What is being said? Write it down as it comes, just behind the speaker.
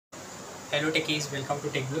Hello techies, welcome to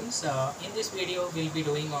TechBlooms. In this video, we'll be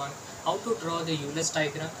doing on how to draw the Euler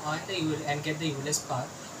diagram and get the Euler path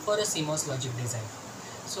for a CMOS logic design.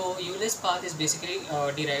 So Euler path is basically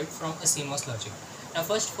derived from a CMOS logic. Now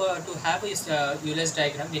first, to have a Euler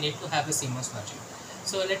diagram, we need to have a CMOS logic.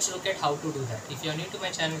 So let's look at how to do that. If you are new to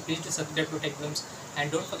my channel, please do subscribe to TechBlooms and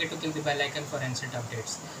don't forget to click the bell icon for instant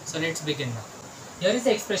updates. So let's begin now. Here is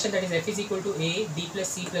the expression, that is f is equal to a b plus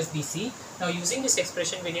c plus bc. Now using this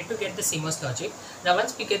expression we need to get the CMOS logic. Now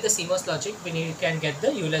once we get the CMOS logic, we can get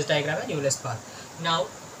the Euler diagram and Euler path. Now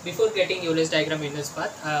before getting Euler diagram and Euler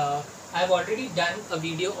path, I have already done a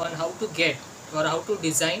video on how to get or how to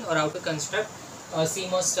design or how to construct a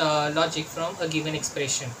CMOS logic from a given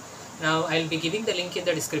expression. Now I will be giving the link in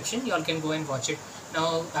the description. You all can go and watch it.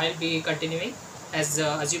 Now I will be continuing. As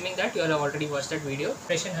assuming that you all have already watched that video.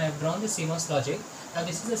 Expression, I have drawn the CMOS logic. Now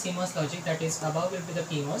this is the CMOS logic, that is above will be the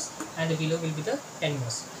PMOS and the below will be the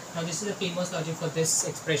NMOS. Now this is the PMOS logic for this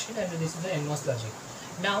expression and this is the NMOS logic.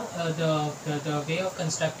 Now the way of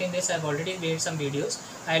constructing this, I have already made some videos.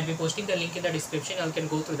 I will be posting the link in the description. You all can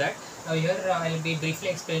go through that. Now here I will be briefly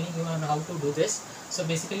explaining you on how to do this. So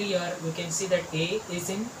basically here you can see that A is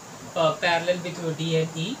in parallel with D and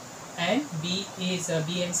E, and B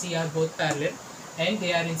and C are both parallel, and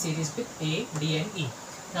they are in series with A, D and E.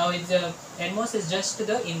 Now NMOS is just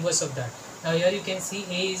the inverse of that. Now here you can see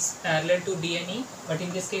A is parallel to D and E, but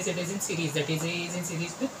in this case it is in series, that is A is in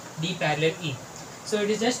series with D parallel E. So it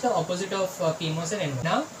is just the opposite of PMOS and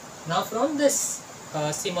NMOS. Now from this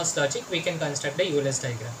CMOS logic we can construct the Euler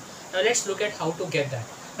diagram. Now let's look at how to get that.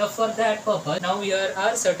 Now for that purpose, now here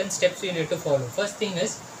are certain steps you need to follow. First thing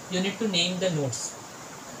is you need to name the nodes.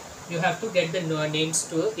 You have to get the names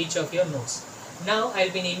to each of your nodes. Now I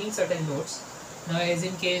will be naming certain nodes. Now as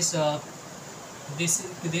in case this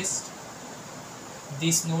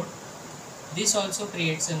node, this also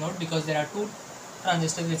creates a node because there are two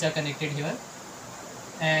transistors which are connected here,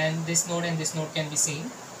 and this node can be seen.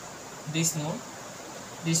 This node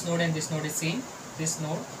and this node is seen. This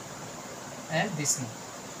node and this node,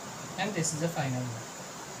 and this is the final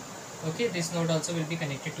node. Okay, this node also will be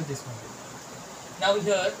connected to this node. Now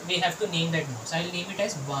here we have to name that nodes. I will name it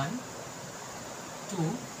as 1,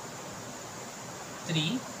 2,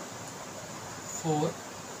 3, 4,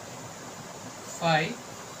 5,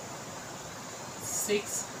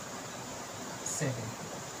 6, 7.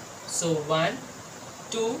 So 1,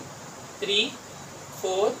 2, 3,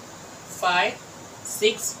 4, 5,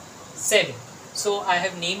 6, 7. So I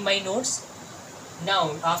have named my nodes.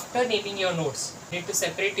 Now after naming your nodes, you need to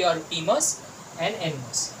separate your PMOS and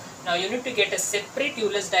NMOS. Now you need to get a separate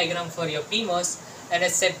Euler diagram for your PMOS and a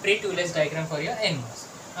separate Euler diagram for your NMOS.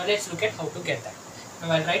 Now let's look at how to get that.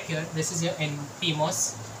 Now I'll write here, this is your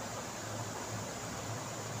PMOS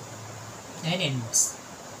and NMOS.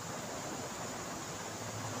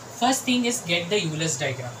 First thing is get the Euler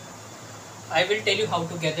diagram. I will tell you how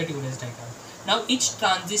to get the Euler diagram. Now each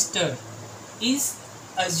transistor is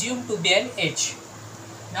assumed to be an edge.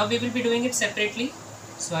 Now we will be doing it separately.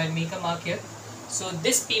 So I'll make a mark here. So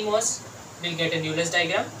this PMOS will get a Euler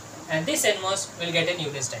diagram and this NMOS will get a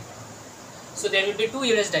Euler diagram. So there will be two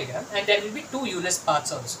Euler diagrams and there will be two Euler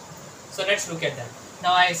paths also. So let's look at that.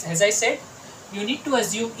 Now as I said, you need to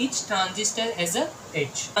assume each transistor as an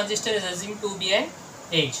edge. Transistor is assumed to be an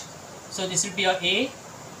edge. So this will be your A.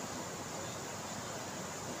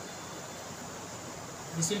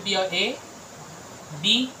 This will be your A,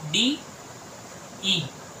 B, D, E.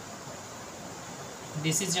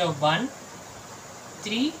 This is your 1,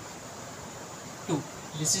 3, 2.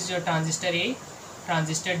 This is your transistor A,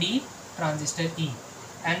 transistor D, transistor E,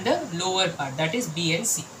 and the lower part, that is B and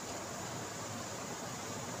C.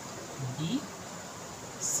 B,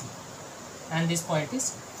 C, and this point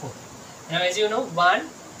is 4. Now as you know, 1,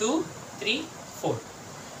 2, 3, 4.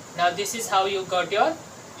 Now this is how you got your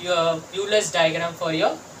Euler diagram for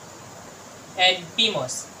your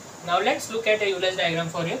PMOS. Now let's look at a Euler diagram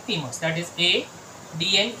for your PMOS, that is A,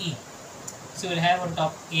 D and E. So we'll have on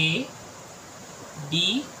top A,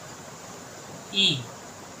 D, E,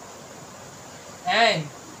 and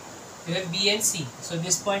you have B and C. So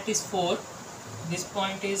this point is 4, this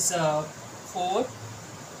point is 4,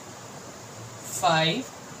 5,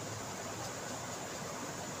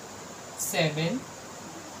 7,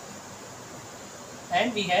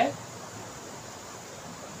 and we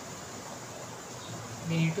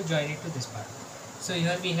need to join it to this part. So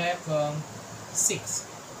here we have 6.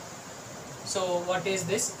 So what is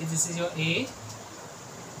this? This is your A,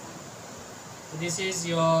 this is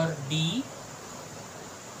your D,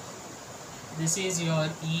 this is your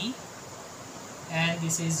E, and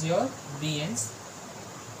this is your B and C.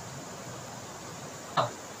 Now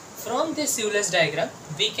from this Euler's diagram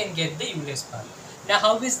we can get the Euler's path. Now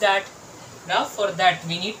how is that? Now for that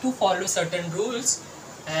we need to follow certain rules,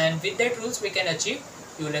 and with that rules we can achieve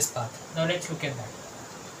Euler's path. Now let's look at that.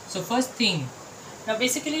 So first thing, now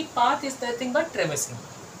basically path is nothing but traversing,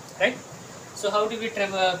 right? So how do we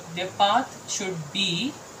traverse? The path should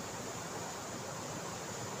be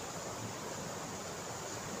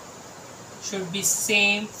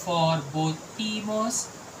same for both PMOS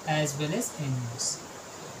as well as NMOS.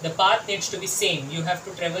 The path needs to be same. You have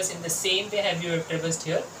to traverse in the same way have you traversed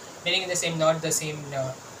here, meaning in the same, not the same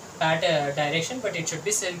pattern direction, but it should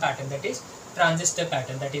be same pattern, that is transistor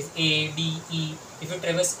pattern, that is A, D, E. If you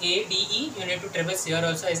traverse A, D, E, you need to traverse here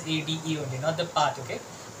also as A, D, E only, not the path, okay?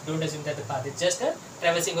 Don't assume that the path is just a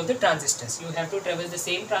traversing of the transistors. You have to traverse the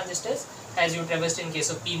same transistors as you traversed in case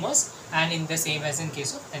of PMOS and in the same as in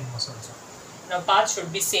case of NMOS also. Now path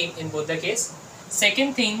should be same in both the case.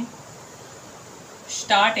 Second thing,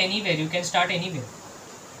 start anywhere. You can start anywhere.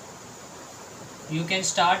 You can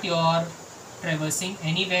start your traversing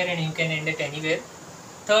anywhere and you can end it anywhere.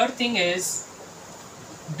 Third thing is,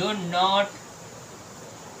 do not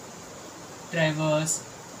traverse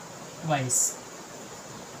twice.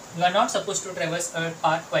 You are not supposed to traverse a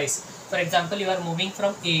path twice. For example, you are moving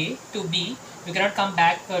from A to B. You cannot come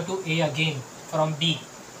back to A again from B,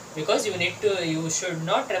 because you should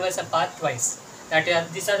not traverse a path twice.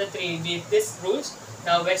 These are the three these rules.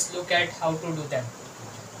 Now let's look at how to do them.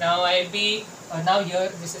 Now now here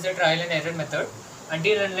this is a trial and error method.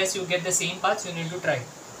 Until unless you get the same paths, you need to try.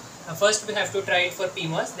 First we have to try it for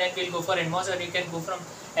PMOS, then we'll go for NMOS, or you can go from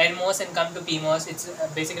NMOS and come to PMOS. It's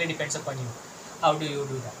basically depends upon you. How do you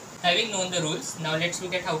do that? Having known the rules, now let's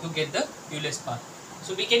look at how to get the Euler's path.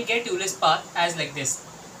 So we can get Euler's path as like this.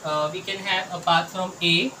 We can have a path from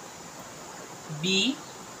A, B,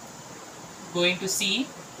 going to C,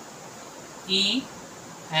 E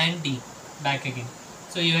and D, back again.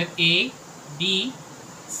 So you have A, B,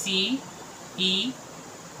 C, E,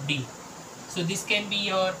 D. So this can be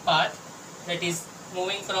your path, that is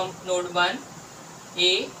moving from node 1,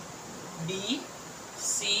 A, B,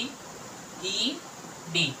 C, E,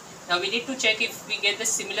 D. Now we need to check if we get the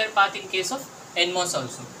similar path in case of NMOS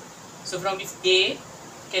also. So from A,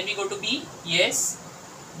 can we go to B? Yes.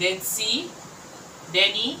 Then C,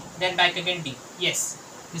 then E, then back again D. Yes,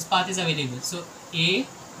 this path is available. So A,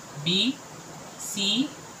 B, C,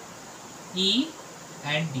 E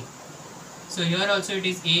and D. So here also it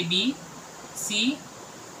is A, B, C,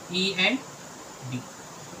 E and D.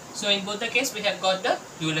 So in both the case we have got the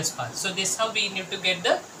Euler's path. So this is how we need to get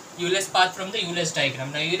the Euler's path from the Euler's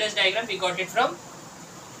diagram. Now Euler's diagram we got it from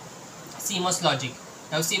CMOS logic.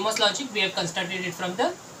 Now CMOS logic we have constructed it from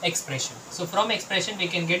the expression. So from expression we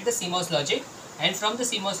can get the CMOS logic, and from the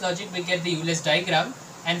CMOS logic we get the Euler's diagram,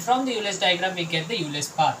 and from the Euler's diagram we get the Euler's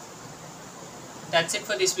path. That's it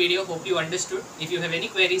for this video. Hope you understood. If you have any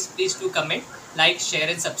queries, please do comment, like, share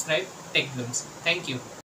and subscribe Tech Blooms. Thank you.